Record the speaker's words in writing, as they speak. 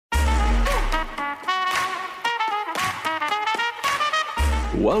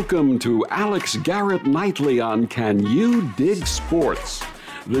Welcome to Alex Garrett Nightly on Can You Dig Sports?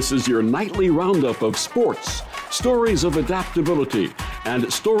 This is your nightly roundup of sports, stories of adaptability,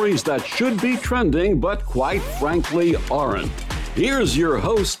 and stories that should be trending but quite frankly aren't. Here's your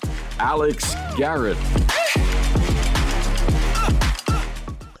host, Alex Garrett.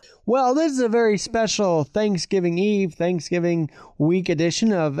 Well, this is a very special Thanksgiving Eve, Thanksgiving week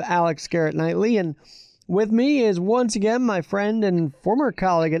edition of Alex Garrett Nightly, and with me is once again my friend and former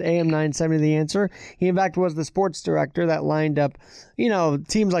colleague at AM 970 The Answer. He, in fact, was the sports director that lined up,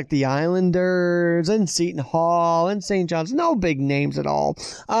 teams like the Islanders and Seton Hall and St. John's. No big names at all.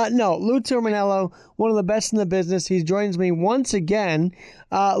 No, Lou Terminelllo, one of the best in the business. He joins me once again.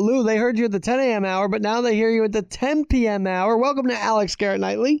 Lou, they heard you at the 10 a.m. hour, but now they hear you at the 10 p.m. hour. Welcome to Alex Garrett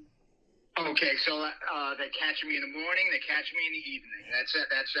Nightly. Okay, so they catch me in the morning, they catch me in the evening. That's it.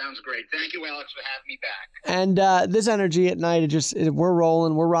 That sounds great. Thank you, Alex, for having me back. And this energy at night, we're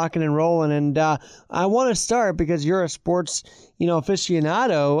rolling, we're rocking and rolling. And I want to start, because you're a sports,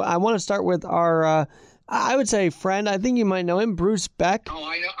 aficionado. I want to start with our, I would say, friend. I think you might know him, Bruce Beck. Oh,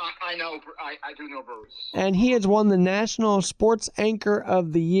 I know. I do know Bruce. And he has won the National Sports Anchor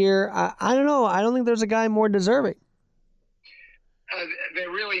of the Year. I don't know. I don't think there's a guy more deserving. There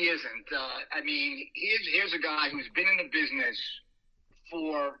really isn't. Here's a guy who's been in the business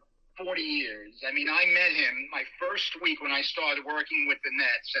for 40 years. I met him my first week when I started working with the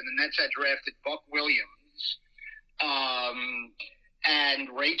Nets, and the Nets had drafted Buck Williams, and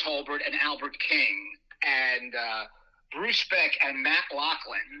Ray Tolbert and Albert King, and Bruce Beck and Matt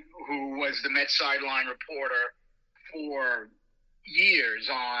Lachlan, who was the Mets sideline reporter for years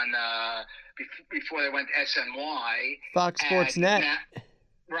on before they went to SNY. Fox Sports Net.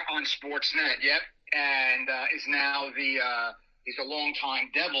 On Sportsnet, yep. And is now he's a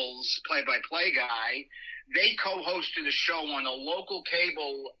longtime Devils play-by-play guy. They co-hosted a show on a local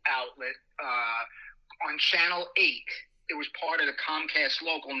cable outlet on Channel 8. It was part of the Comcast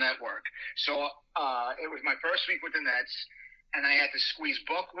local network. So it was my first week with the Nets, and I had to squeeze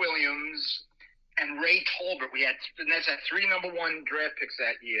Buck Williams and Ray Tolbert. The Nets had 3 number 1 draft picks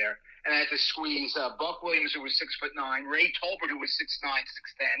that year, and I had to squeeze Buck Williams, who was 6'9", Ray Tolbert, who was 6'9",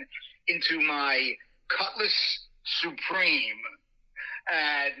 6'10", into my Cutlass Supreme,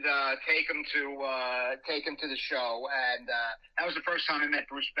 and take him to the show. And that was the first time I met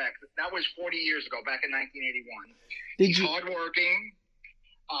Bruce Beck. That was 40 years ago, back in 1981. He's hardworking.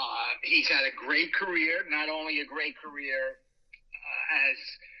 He's had a great career. Not only a great career as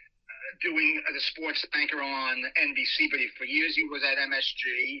doing the sports anchor on NBC, but for years he was at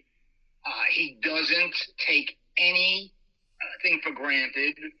MSG. He doesn't take anything for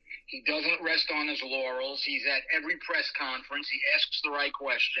granted. He doesn't rest on his laurels. He's at every press conference. He asks the right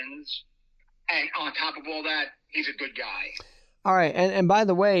questions. And on top of all that, he's a good guy. All right. And by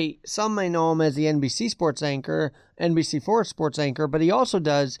the way, some may know him as the NBC sports anchor, NBC4 sports anchor, but he also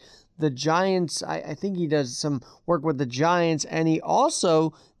does the Giants. I think he does some work with the Giants, and he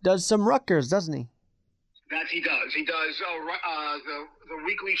also does some Rutgers, doesn't he? That he does. He does the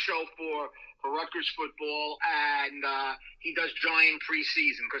weekly show for Rutgers football, and he does Giant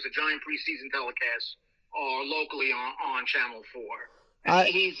preseason, because the Giant preseason telecasts are locally on Channel 4.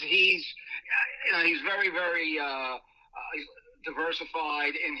 He's very, very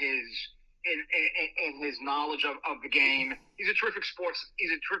diversified in his knowledge of the game. He's a terrific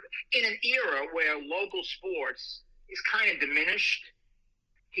in an era where local sports is kind of diminished.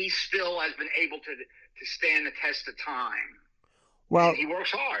 He still has been able to stand the test of time. Well, and he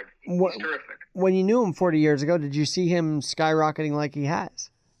works hard. He's terrific. When you knew him 40 years ago, did you see him skyrocketing like he has?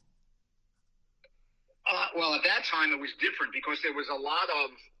 Well, at that time it was different, because there was a lot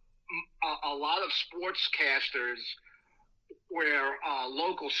of sportscasters where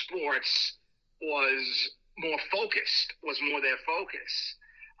local sports was more their focus.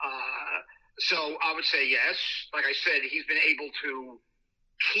 So I would say yes. Like I said, he's been able to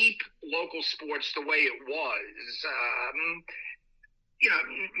keep local sports the way it was.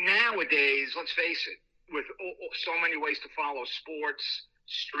 Nowadays, let's face it, with so many ways to follow sports,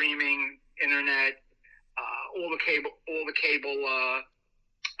 streaming, internet, all the cable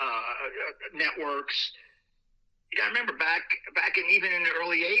networks. You got to remember, back even in the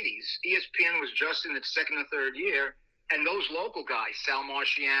early 80s, ESPN was just in its second or third year, and those local guys, Sal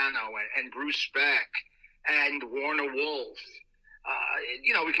Marciano and Bruce Beck and Warner Wolf,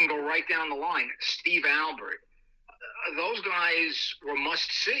 we can go right down the line. Steve Albert. Those guys were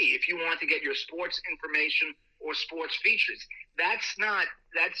must-see if you want to get your sports information or sports features. That's not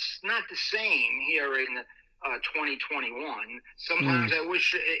the same here in 2021. Sometimes I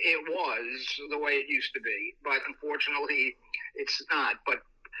wish it was the way it used to be, but unfortunately it's not. But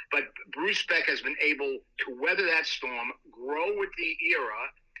But Bruce Beck has been able to weather that storm, grow with the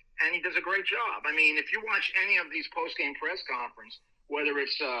era, and he does a great job. I mean, if you watch any of these post-game press conference, whether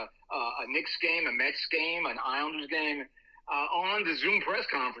it's a Knicks game, a Mets game, an Islanders game, on the Zoom press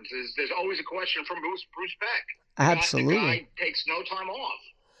conferences, there's always a question from Bruce Beck. Absolutely. The guy takes no time off.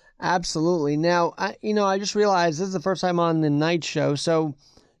 Absolutely. Now, I just realized this is the first time on the night show, so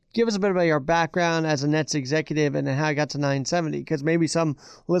give us a bit about your background as a Nets executive and how I got to 970, because maybe some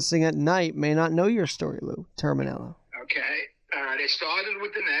listening at night may not know your story, Lou Terminelllo. Okay. They started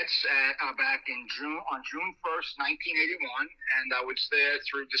with the Nets back on June 1st, 1981, and I was there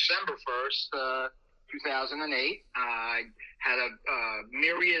through December 1st, 2008. I had a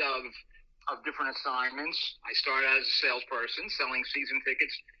myriad of different assignments. I started as a salesperson, selling season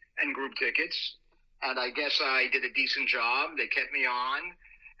tickets and group tickets, and I guess I did a decent job. They kept me on,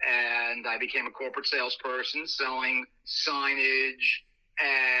 and I became a corporate salesperson, selling signage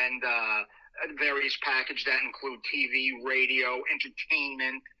and various packages that include TV, radio,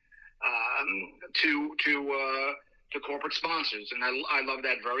 entertainment, to corporate sponsors, and I love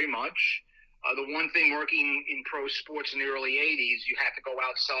that very much. The one thing working in pro sports in the early 80s, you had to go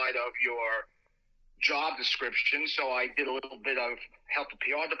outside of your job description, so I did a little bit of help the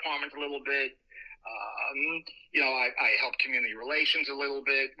PR department a little bit. I helped community relations a little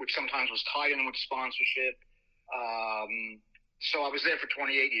bit, which sometimes was tied in with sponsorship. So I was there for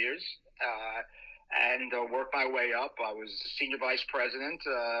 28 years and worked my way up. I was senior vice president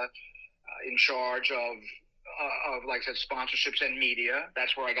in charge of, like I said, sponsorships and media.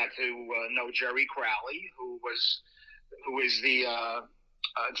 That's where I got to know Jerry Crowley, who is the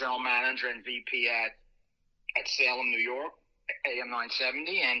general manager and VP at Salem, New York, AM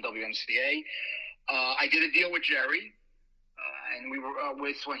 970 and WMCA. I did a deal with Jerry, and we were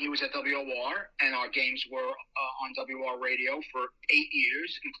when he was at WOR, and our games were on WOR radio for 8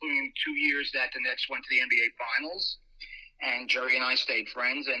 years, including 2 years that the Nets went to the NBA Finals. And Jerry and I stayed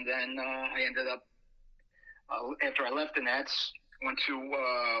friends, and then I ended up, after I left the Nets, went to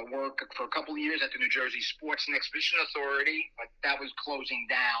work for a couple of years at the New Jersey Sports and Exhibition Authority, but that was closing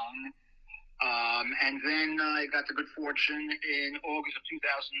down. And then I got the good fortune in August of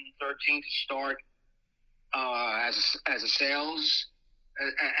 2013 to start as a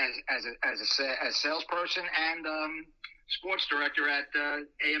salesperson and sports director at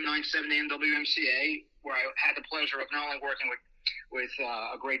AM 970 and WMCA, where I had the pleasure of not only working with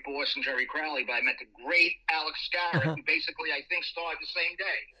a great boss in Jerry Crowley, but I met the great Alex Garrett, who basically I think started the same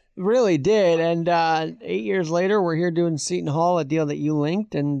day. Really did, and 8 years later, we're here doing Seton Hall, a deal that you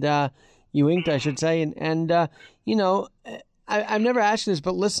inked, I should say, and I've never asked you this,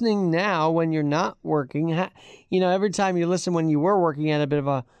 but listening now when you're not working, every time you listen when you were working at a bit of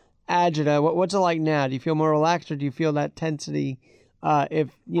a agita, what's it like now? Do you feel more relaxed, or do you feel that tensity if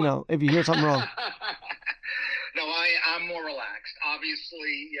you hear something wrong? No, I'm more relaxed.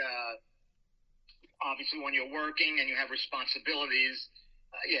 Obviously, when you're working and you have responsibilities,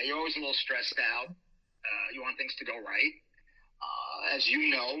 you're always a little stressed out. You want things to go right. As you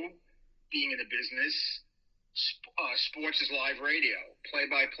know, being in the business, sports is live radio.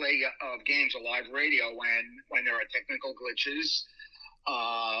 Play-by-play of games are live radio when there are technical glitches.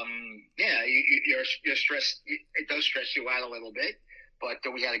 You're stressed. It does stress you out a little bit, but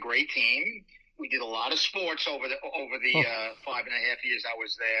we had a great team. We did a lot of sports over the 5.5 years I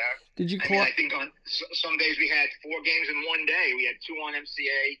was there. Did you? I think on some days we had 4 games in one day. We had 2 on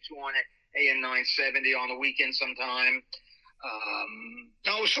MCA, 2 on AM 970 on the weekend sometime.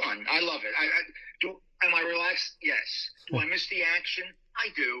 No, it was fun. I love it. Am I relaxed? Yes. Do I miss the action? I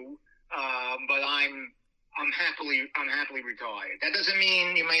do. But I'm happily retired. That doesn't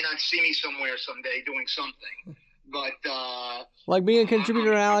mean you may not see me somewhere someday doing something. But like being a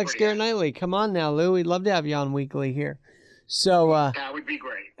contributor to Alex Garrett Nightly. Come on now, Lou. We'd love to have you on weekly here. So that would be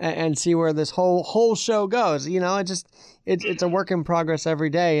great. And see where this whole show goes. It's a work in progress every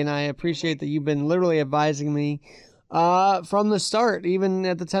day, and I appreciate that you've been literally advising me from the start, even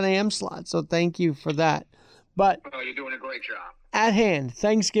at the 10 a.m. slot. So thank you for that. But you're doing a great job. At hand,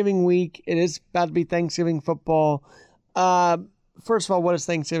 Thanksgiving week. It is about to be Thanksgiving football. First of all, what does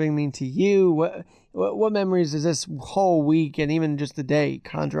Thanksgiving mean to you? What memories does this whole week and even just the day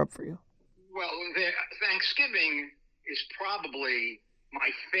conjure up for you? Well, Thanksgiving is probably my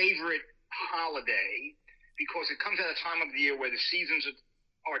favorite holiday because it comes at a time of the year where the seasons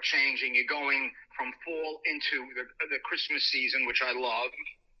are changing. You're going from fall into the Christmas season, which I love,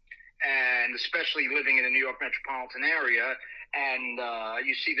 and especially living in the New York metropolitan area, and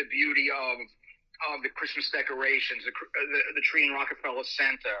you see the beauty of the Christmas decorations, the tree in Rockefeller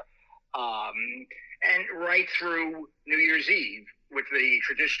Center, and right through New Year's Eve with the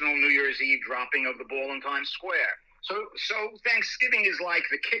traditional New Year's Eve dropping of the ball in Times Square. So Thanksgiving is like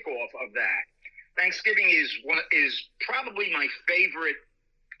the kickoff of that. Thanksgiving is probably my favorite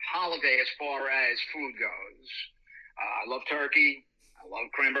holiday as far as food goes. I love turkey. I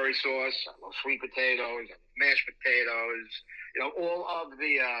love cranberry sauce. I love sweet potatoes. I love mashed potatoes. All of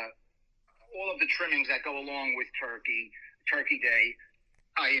the trimmings that go along with Turkey Day.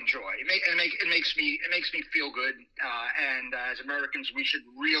 I enjoy. It makes me feel good. And as Americans, we should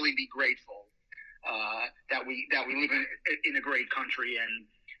really be grateful that we live in a great country, and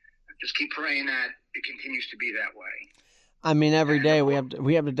just keep praying that it continues to be that way. I mean, every day we have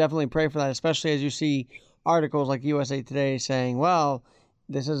to definitely pray for that, especially as you see articles like USA Today saying, well,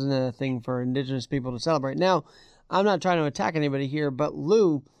 this isn't a thing for indigenous people to celebrate. Now, I'm not trying to attack anybody here, but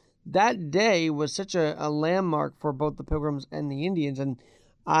Lou, that day was such a landmark for both the Pilgrims and the Indians, and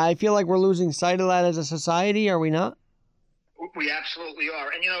I feel like we're losing sight of that as a society, are we not? We absolutely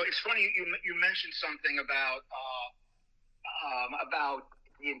are. And, it's funny, you mentioned something about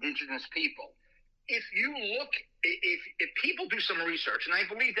the indigenous people. If people do some research, and I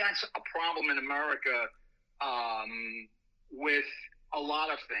believe that's a problem in America with a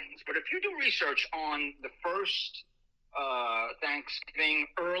lot of things, but if you do research on the first Thanksgiving,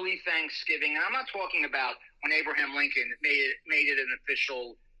 early Thanksgiving, and I'm not talking about when Abraham Lincoln made it an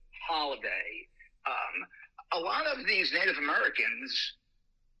official holiday, a lot of these Native Americans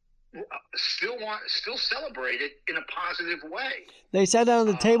still celebrate it in a positive way. They sat down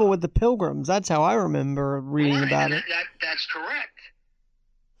at the table with the Pilgrims. That's how I remember reading about it. That's correct.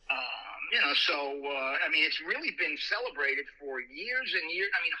 It's really been celebrated for years and years.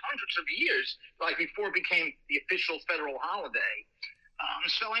 I mean, hundreds of years, like before it became the official federal holiday.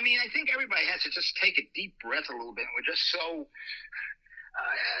 I think everybody has to just take a deep breath a little bit. We're just so,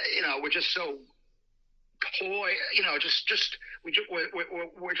 coy.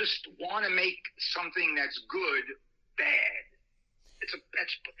 We just want to make something that's good bad.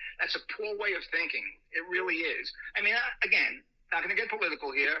 That's a poor way of thinking. It really is. I mean, again, not going to get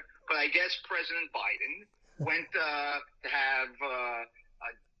political here, but I guess President Biden went to have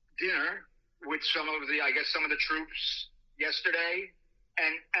dinner with some of the troops yesterday,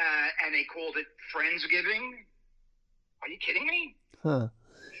 and they called it Friendsgiving. Are you kidding me? Huh?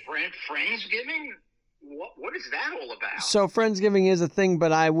 Friendsgiving? What is that all about? So Friendsgiving is a thing,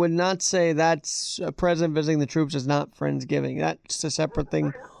 but I would not say that's a president visiting the troops is not Friendsgiving. That's a separate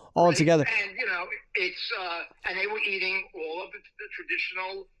thing altogether. Right. And it's and they were eating all of the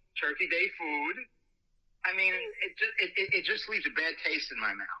traditional Turkey Day food. I mean, it just leaves a bad taste in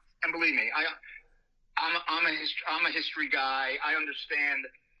my mouth. And believe me, I'm a history guy. I understand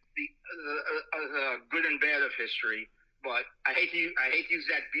the good and bad of history, but I hate to use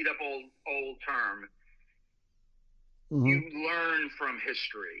that beat up old term. Mm-hmm. You learn from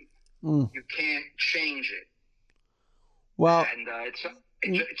history. You can't change it. Well, and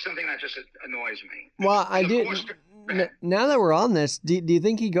it's something that just annoys me. Well, now that we're on this, do you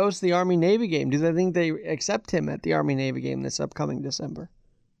think he goes to the Army-Navy game? Do they think they accept him at the Army-Navy game this upcoming December?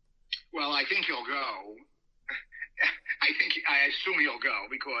 Well, I think he'll go. I assume he'll go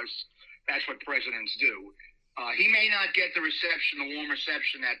because that's what presidents do. He may not get the warm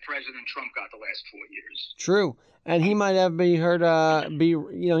reception that President Trump got the last 4 years. True. And he might have he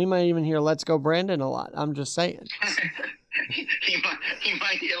might even hear "Let's Go Brandon" a lot. I'm just saying. he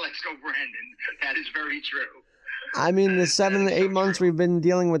might hear "Let's Go Brandon." That is very true. I mean, the 7 to 8 months we've been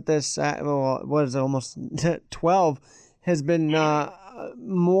dealing with this, what is it, almost 12, has been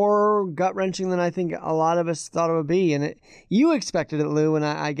more gut-wrenching than I think a lot of us thought it would be. And you expected it, Lou, and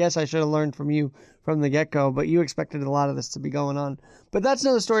I guess I should have learned from you from the get-go, but you expected a lot of this to be going on. But that's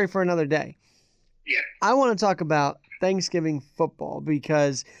another story for another day. Yeah. I want to talk about Thanksgiving football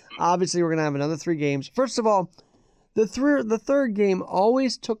because obviously we're going to have another 3 games. First of all, the third game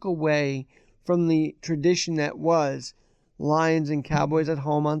always took away from the tradition that was Lions and Cowboys at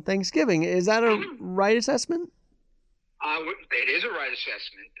home on Thanksgiving. Is that a right assessment? It is a right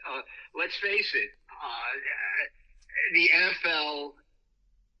assessment. Let's face it. The NFL,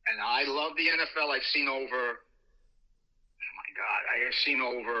 and I love the NFL. I've seen over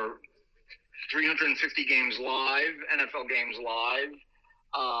 350 games live, NFL games live.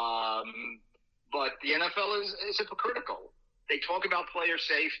 But the NFL is hypocritical. They talk about player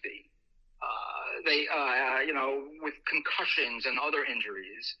safety. With concussions and other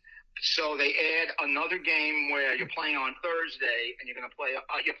injuries. So they add another game where you're playing on Thursday and you're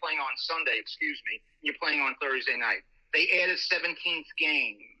playing on Sunday, and you're playing on Thursday night. They add a 17th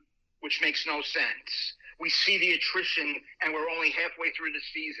game, which makes no sense. we see the attrition, and we're only halfway through the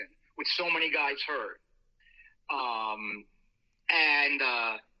season with so many guys hurt.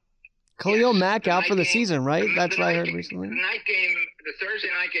 Khalil Mack out for the season, right? That's what I heard recently. The Thursday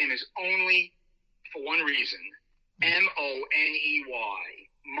night game is only for one reason: money,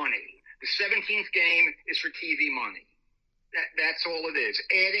 money. The 17th game is for TV money. That's all it is.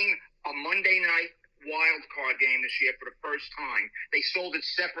 Adding a Monday night wild card game this year for the first time. They sold it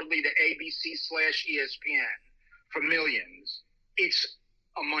separately to ABC/ESPN for millions. It's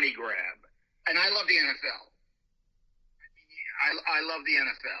a money grab. And I love the NFL. I love the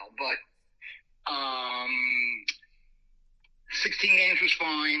NFL, but 16 games was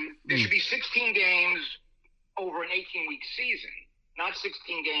fine. There should be 16 games over an 18-week season, not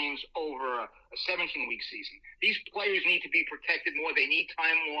 16 games over a 17-week season. These players need to be protected more. They need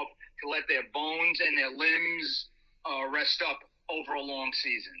time off to let their bones and their limbs rest up over a long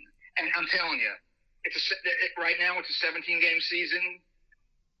season. And I'm telling you, right now it's a 17-game season.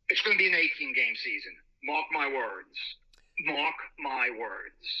 It's going to be an 18-game season. Mark my words. Mark my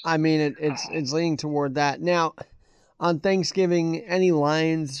words. I mean, it's leaning toward that. Now, on Thanksgiving, any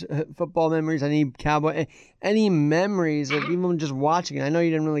Lions football memories, any Cowboy, any memories of even just watching it? I know you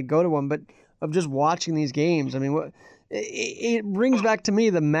didn't really go to one, but of just watching these games. I mean, it brings back to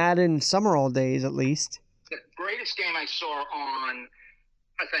me the Madden Summerall days, at least. The greatest game I saw on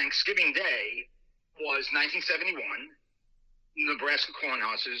a Thanksgiving Day was 1971, Nebraska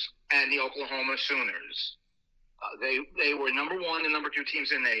Cornhuskers and the Oklahoma Sooners. They were number one and number two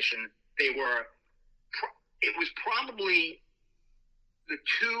teams in the nation. It was probably the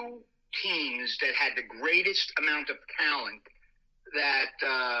two teams that had the greatest amount of talent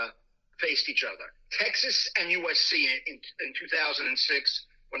that faced each other. Texas and USC in 2006,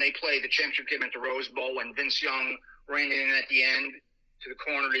 when they played the championship game at the Rose Bowl, and Vince Young ran in at the end to the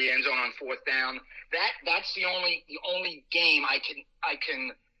corner of the end zone on fourth down. That's the only game I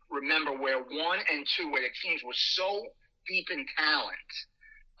can remember where 1 and 2, where the teams were so deep in talent.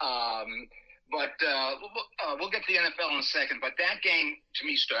 But we'll get to the NFL in a second. But that game, to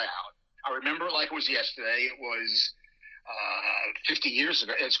me, stood out. I remember it like it was yesterday. It was 50 years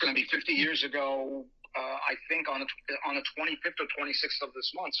ago. It's going to be 50 years ago, I think, on the 25th or 26th of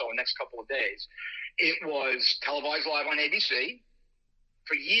this month, so the next couple of days. It was televised live on ABC.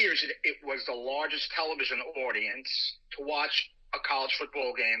 For years, it was the largest television audience to watch a college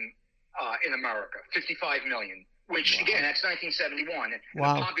football game in America, 55 million, which, again, that's 1971. And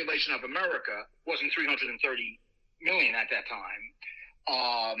the population of America wasn't 330 million at that time.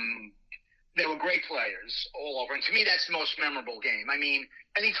 They were great players all over. And to me, that's the most memorable game. I mean,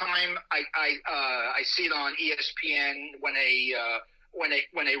 anytime I see it on ESPN when they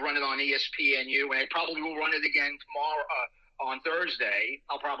run it on ESPNU, and they probably will run it again tomorrow on Thursday,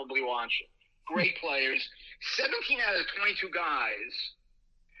 I'll probably watch it. Great players. 17 out of 22 guys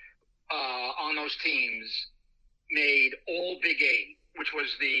on those teams made all Big 8, which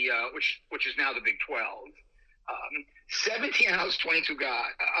was which is now the Big 12. 17 out of those 22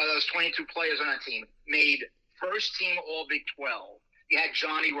 guys, those 22 players on that team made first team All Big 12. You had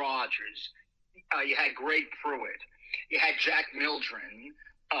Johnny Rodgers, you had Greg Pruitt, you had Jack Mildren,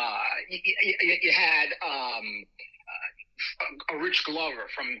 you had a Rich Glover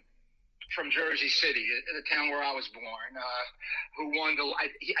from Jersey City, the town where I was born, who won I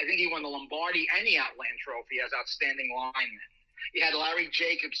think he won the Lombardi and the Outland Trophy as outstanding lineman. You had Larry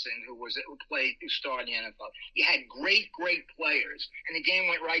Jacobson, who starred in the NFL. You had great players, and the game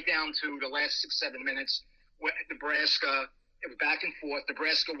went right down to the last 6-7 minutes. Nebraska, it was back and forth.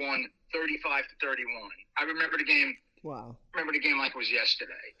 Nebraska won 35-31. I remember the game. Wow. Remember the game like it was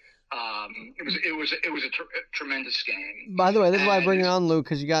yesterday. It was a tremendous game. By the way, this is why I bring it on, Lou,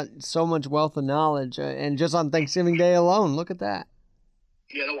 because you got so much wealth of knowledge, and just on Thanksgiving Day alone, look at that.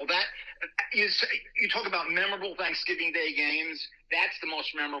 Yeah, well, you talk about memorable Thanksgiving Day games. That's the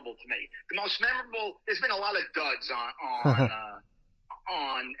most memorable to me. The most memorable. There's been a lot of duds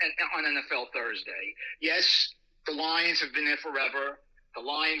on NFL Thursday. Yes, the Lions have been there forever. The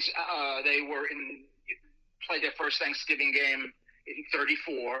Lions, played their first Thanksgiving game in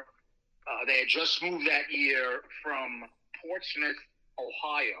 '34. They had just moved that year from Portsmouth,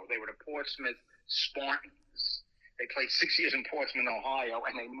 Ohio. They were the Portsmouth Spartans. They played 6 years in Portsmouth, Ohio,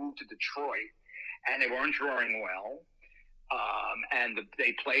 and they moved to Detroit, and they weren't drawing well. And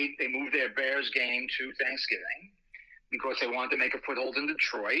they moved their Bears game to Thanksgiving because they wanted to make a foothold in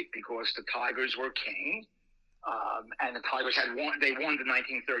Detroit because the Tigers were king. And the Tigers won the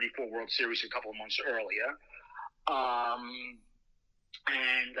 1934 World Series a couple of months earlier.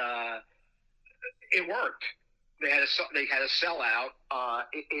 And it worked. they had a sellout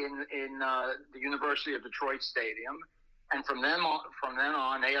in the University of Detroit Stadium, and from then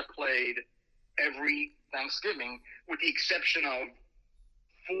on, they have played every Thanksgiving, with the exception of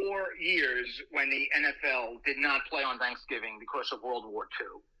 4 years when the NFL did not play on Thanksgiving because of World War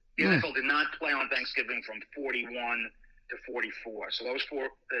II. The NFL did not play on Thanksgiving from 41 to 44. So those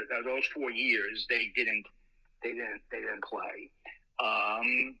 4 years they didn't play.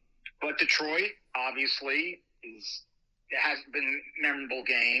 But Detroit obviously there has been memorable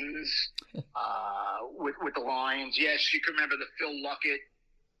games with the Lions. Yes, you can remember the Phil Luckett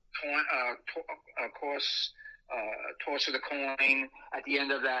toss of the coin at the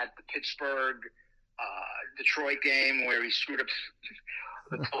end of that Pittsburgh Detroit game where he screwed up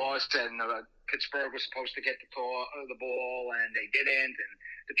the toss, and Pittsburgh was supposed to get the ball, and they didn't, and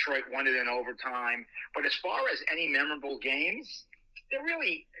Detroit won it in overtime. But as far as any memorable games, there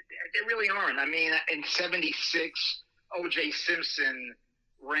really aren't. I mean, in '76, O.J. Simpson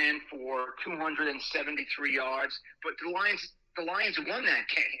ran for 273 yards, but the Lions won that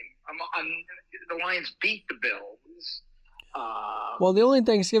game. The Lions beat the Bills. Well, the only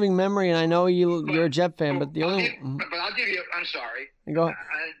Thanksgiving memory, and I know you're a Jet fan, but the only... But I'll give you... I'm sorry. Go ahead.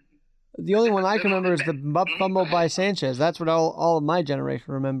 The only one I can remember is the fumble by Sanchez. That's what all of my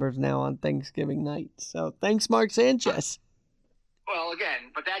generation remembers now on Thanksgiving night. So thanks, Mark Sanchez. Well,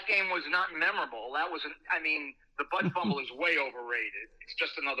 again, but that game was not memorable. That wasn't... I mean, the butt fumble is way overrated. It's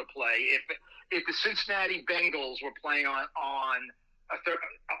just another play. If the Cincinnati Bengals were playing on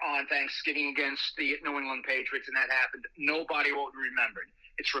Thanksgiving against the New England Patriots and that happened, nobody would remember it.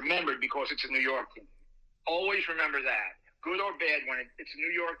 It's remembered because it's a New York team. Always remember that. Good or bad, when it's a New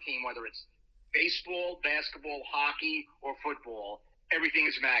York team, whether it's baseball, basketball, hockey, or football, everything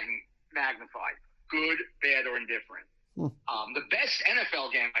is magnified. Good, bad, or indifferent. The best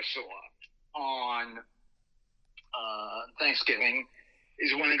NFL game I saw on Thanksgiving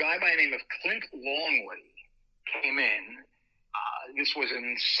is when a guy by the name of Clint Longley came in. This was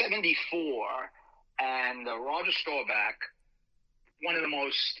in '74, and Roger Staubach, one of the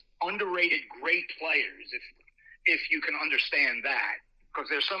most underrated great players, if you can understand that, because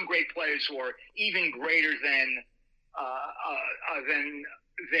there's some great players who are even greater than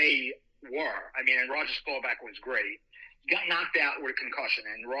they were. I mean, and Roger Staubach was great. He got knocked out with a concussion,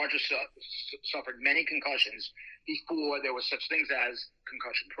 and Roger suffered many concussions before there was such things as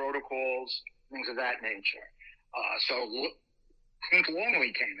concussion protocols, things of that nature. So Clint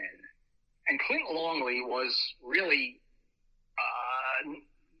Longley came in, and Clint Longley was really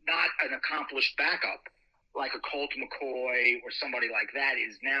not an accomplished backup like a Colt McCoy or somebody like that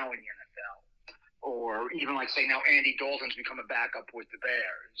is now in the NFL, or even like, say, now Andy Dalton's become a backup with the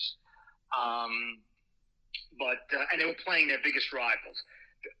Bears. And they were playing their biggest rivals.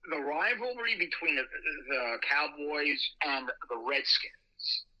 The rivalry between the Cowboys and the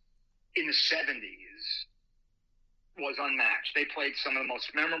Redskins in the '70s was unmatched. They played some of the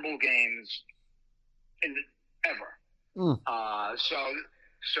most memorable games ever. So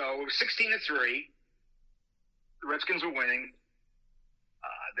 16-3, the Redskins were winning.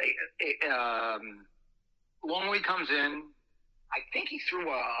 Longley comes in. I think he threw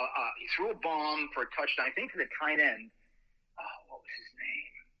a bomb for a touchdown. I think to the tight end. What was his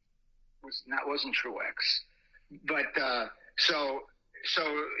name? Wasn't Truex, but so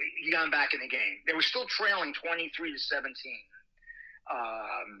he got him back in the game. They were still trailing 23-17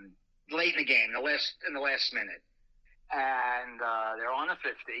 late in the game, in the last minute, and they're on a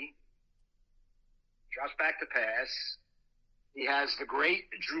 50. Drops back to pass. He has the great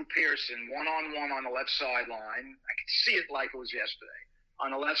Drew Pearson one-on-one on the left sideline. I could see it like it was yesterday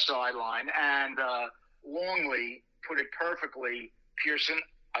on the left sideline. And Longley put it perfectly. Pearson,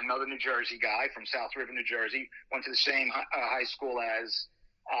 another New Jersey guy from South River, New Jersey, went to the same high school as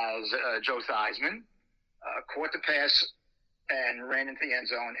Joe Theismann, caught the pass and ran into the end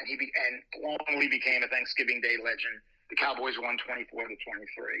zone. And Longley became a Thanksgiving Day legend. The Cowboys won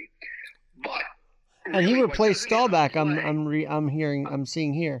 24-23. But and he replaced Staubach. I'm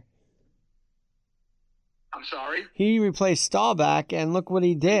seeing here. I'm sorry? He replaced Staubach, and look what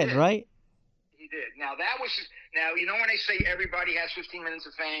he did, right? He did. Now, you know when they say everybody has 15 minutes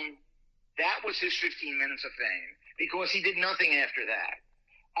of fame? That was his 15 minutes of fame, because he did nothing after that.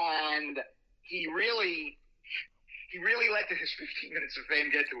 And he really let his 15 minutes of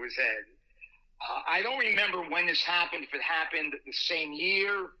fame get to his head. I don't remember when this happened, if it happened the same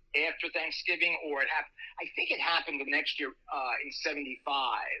year after Thanksgiving, or I think it happened the next year in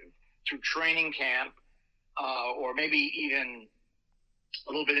 '75 through training camp, or maybe even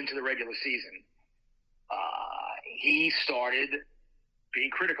a little bit into the regular season. He started being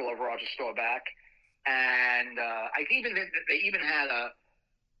critical of Roger Staubach and I even they even had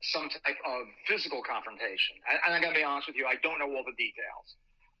some type of physical confrontation. And I got to be honest with you, I don't know all the details.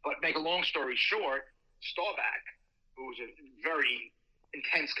 But make a long story short, Staubach, who was a very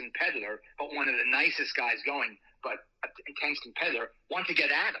intense competitor, but one of the nicest guys going, but an intense competitor, wanted to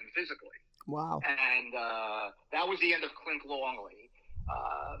get at him physically. Wow. And that was the end of Clint Longley.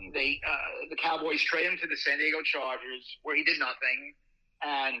 The Cowboys traded him to the San Diego Chargers, where he did nothing,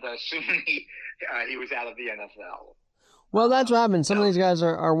 and soon he was out of the NFL. Well, that's what happens. Some of these guys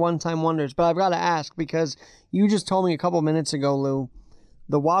are one-time wonders. But I've got to ask, because you just told me a couple minutes ago, Lou,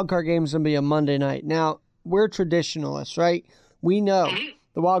 the wild card game is going to be a Monday night. Now, we're traditionalists, right? We know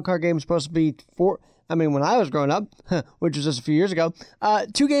the wild card game is supposed to be when I was growing up, which was just a few years ago,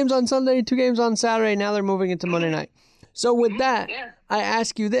 2 games on Sunday, 2 games on Saturday. Now they're moving into Monday night. So with that, I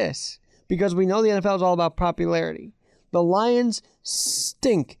ask you this, because we know the NFL is all about popularity. The Lions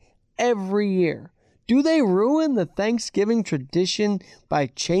stink every year. Do they ruin the Thanksgiving tradition by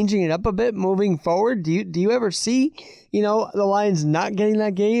changing it up a bit moving forward? Do you ever see, the Lions not getting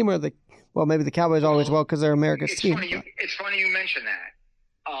that game, or maybe the Cowboys always will because they're America's team. It's funny you mention that,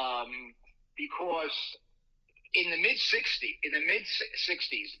 because in the mid '60s,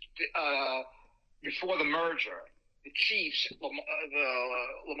 before the merger, the Chiefs,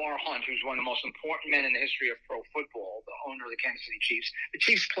 Lamar Hunt, who's one of the most important men in the history of pro football, the owner of the Kansas City Chiefs, the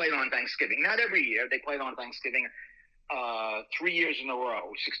Chiefs played on Thanksgiving. Not every year. They played on Thanksgiving 3 years in a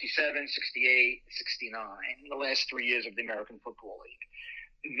row, 67, 68, 69, the last 3 years of the American Football League.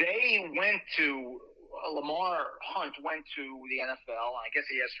 Lamar Hunt went to the NFL, and I guess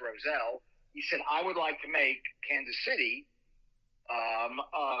he asked Rozelle. He said, I would like to make Kansas City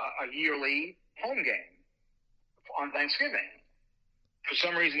a yearly home game on Thanksgiving. For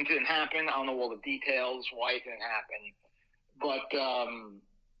some reason, it didn't happen. I don't know all the details why it didn't happen. But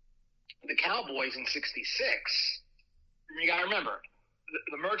the Cowboys in '66, you got to remember,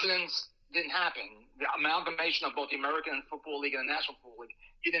 the merger didn't happen. The amalgamation of both the American Football League and the National Football League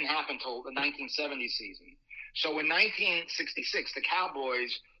didn't happen until the 1970 season. So in 1966, the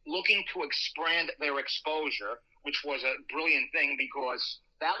Cowboys, looking to expand their exposure, which was a brilliant thing because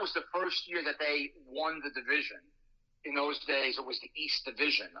that was the first year that they won the division. In those days, it was the East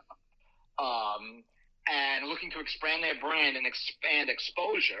Division. And looking to expand their brand and expand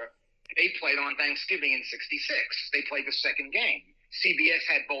exposure, they played on Thanksgiving in '66. They played the second game. CBS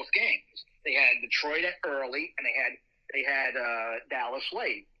had both games. They had Detroit early, and they had Dallas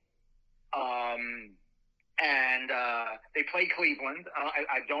late. They played Cleveland.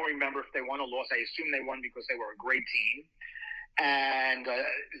 I don't remember if they won or lost. I assume they won because they were a great team. And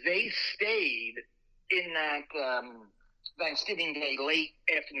they stayed in that Thanksgiving Day late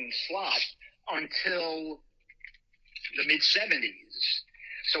afternoon slot until the mid-'70s.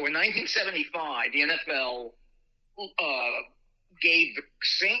 So in 1975, the NFL gave the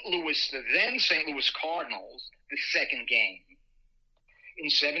then St. Louis Cardinals the second game in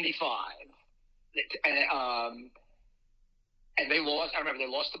 '75. And they lost. I remember they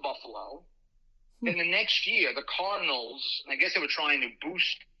lost to Buffalo. Then the next year, the Cardinals, I guess they were trying to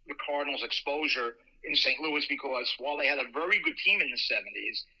boost the Cardinals' exposure in St. Louis because while they had a very good team in the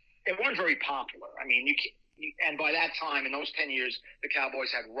 '70s, they weren't very popular. I mean, and by that time, in those 10 years, the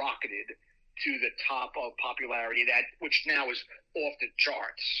Cowboys had rocketed to the top of popularity, which now is off the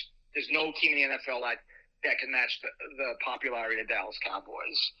charts. There's no team in the NFL that can match the popularity of the Dallas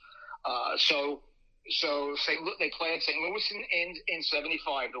Cowboys. So they played St. Louis in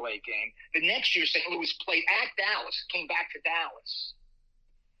 '75, the late game. The next year, St. Louis played at Dallas, came back to Dallas.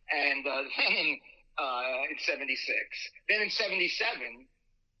 And then in '76. Then in '77,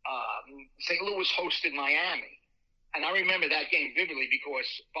 St. Louis hosted Miami. And I remember that game vividly because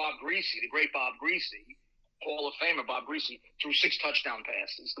Bob Greasy, the great Bob Greasy, Hall of Famer Bob Greasy, threw 6 touchdown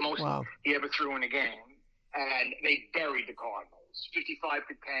passes, the most he ever threw in a game. And they buried the Cardinals,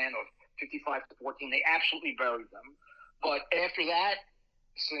 55-10 or 55-14. They absolutely buried them. But after that,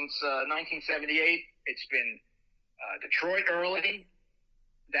 since 1978, it's been Detroit early,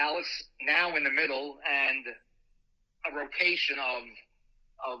 Dallas now in the middle, and a rotation of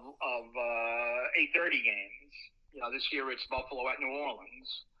 8:30 games. This year it's Buffalo at New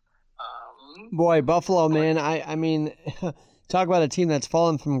Orleans. Boy, Buffalo, man. I mean, talk about a team that's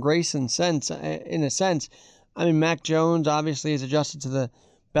fallen from grace in a sense. I mean, Mac Jones obviously has adjusted to the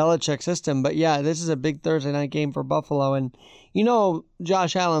Belichick system, but yeah, this is a big Thursday night game for Buffalo. And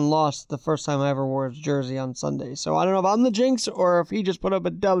Josh Allen lost the first time I ever wore his jersey on Sunday. So I don't know if I'm the jinx or if he just put up a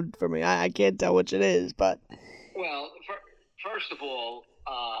dub for me. I can't tell which it is, but. Well, first of all,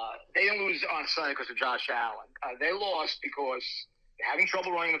 they didn't lose on Sunday because of Josh Allen. They lost because they're having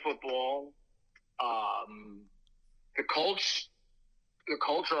trouble running the football. The Colts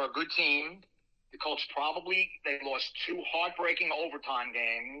are a good team. The Colts they lost 2 heartbreaking overtime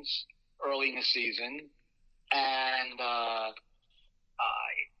games early in the season. And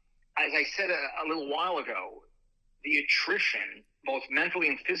as I said a little while ago, the attrition, both mentally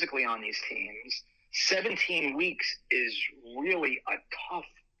and physically on these teams, 17 weeks is really a tough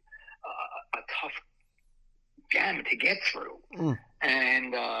gamut to get through.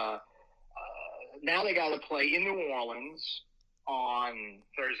 And now they got to play in New Orleans on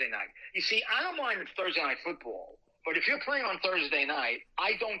Thursday night. You see, I don't mind Thursday night football, but if you're playing on Thursday night,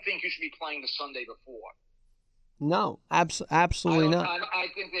 I don't think you should be playing the Sunday before. No, absolutely not. I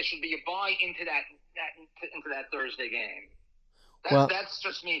think there should be a bye into that Thursday game. That's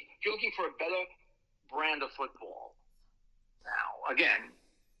just me. If you're looking for a better brand of football, now again,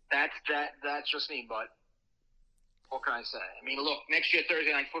 that's just me. But what can I say? I mean, look, next year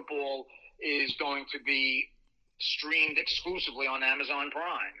Thursday night football is going to be streamed exclusively on Amazon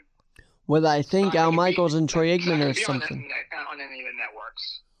Prime. Well, I think Al Michaels and Troy Aikman or something. On any of the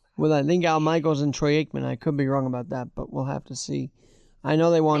networks. Well, I think Al Michaels and Troy Aikman. I could be wrong about that, but we'll have to see. I know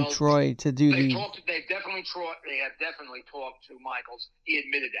they want Troy to do they have definitely talked to Michaels. He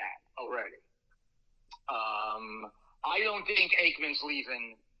admitted that already. I don't think Aikman's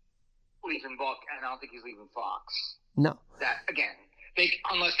leaving Buck, and I don't think he's leaving Fox. No. That again,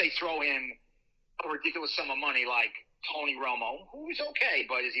 unless they throw him a ridiculous sum of money like Tony Romo, who is okay,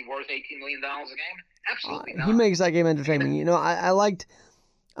 but is he worth $18 million a game? Absolutely not. He makes that game entertaining. You know, I like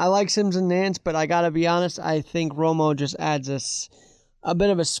Sims and Nance, but I gotta be honest, I think Romo just adds a bit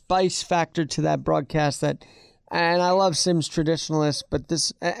of a spice factor to that broadcast and I love Sims traditionalists, but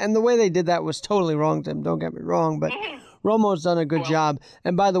and the way they did that was totally wrong, Tim. Don't get me wrong, but Romo's done a good job.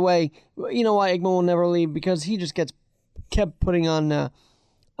 And by the way, you know why Aikman will never leave? Because he just kept putting on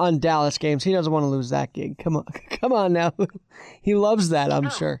Dallas games. He doesn't want to lose that gig. Come on now. He loves that, I'm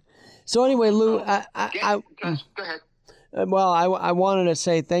sure. So anyway, Lou, go ahead. Well, I wanted to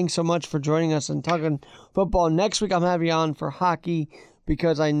say thanks so much for joining us and talking football. Next week, I'm having you on for hockey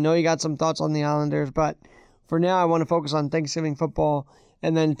because I know you got some thoughts on the Islanders. But for now, I want to focus on Thanksgiving football.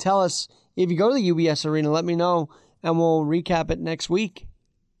 And then tell us, if you go to the UBS Arena, let me know, and we'll recap it next week.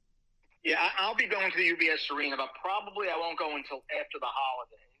 Yeah, I'll be going to the UBS Arena, but probably I won't go until after the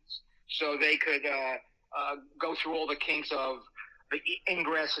holidays, so they could go through all the kinks of the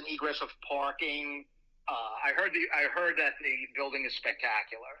ingress and egress of parking. I heard that the building is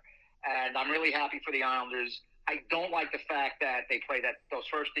spectacular, and I'm really happy for the Islanders. I don't like the fact that they play those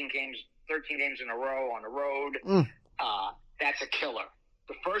first 13 games in a row on the road. That's a killer.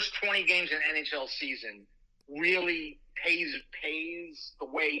 The first 20 games in an NHL season really paves the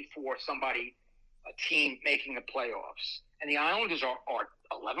way for a team making the playoffs. And the Islanders are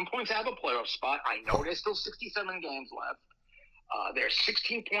 11 points out of a playoff spot. I know there's still 67 games left. They're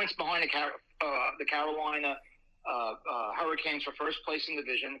 16 points behind the Carolina Hurricanes for first place in the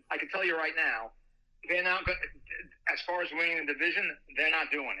division. I can tell you right now, they're not good. As far as winning the division, they're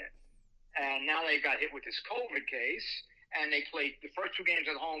not doing it. And now they got hit with this COVID case, and they played the first 2 games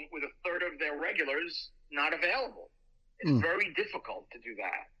at home with a third of their regulars not available. It's very difficult to do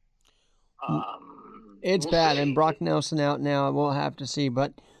that. It's bad, and Brock Nelson out now. We'll have to see.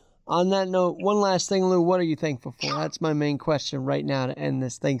 But on that note, one last thing, Lou, what are you thankful for? That's my main question right now to end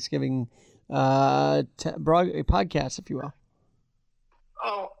this Thanksgiving podcast, if you will.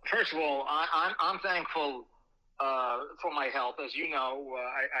 Oh, first of all, I'm thankful for my health. As you know,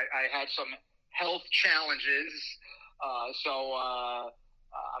 I had some health challenges, so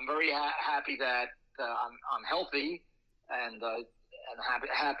I'm very happy that I'm healthy, and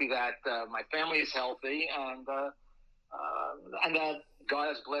happy that my family is healthy, and that God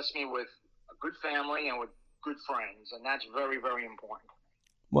has blessed me with a good family and with good friends, and that's very, very important.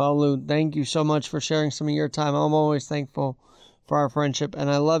 Well, Lou, thank you so much for sharing some of your time. I'm always thankful for our friendship, and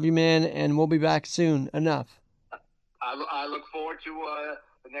I love you, man, and we'll be back soon. Enough. I look forward to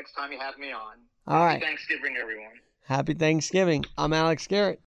the next time you have me on. All right. Happy Thanksgiving, everyone. Happy Thanksgiving. I'm Alex Garrett.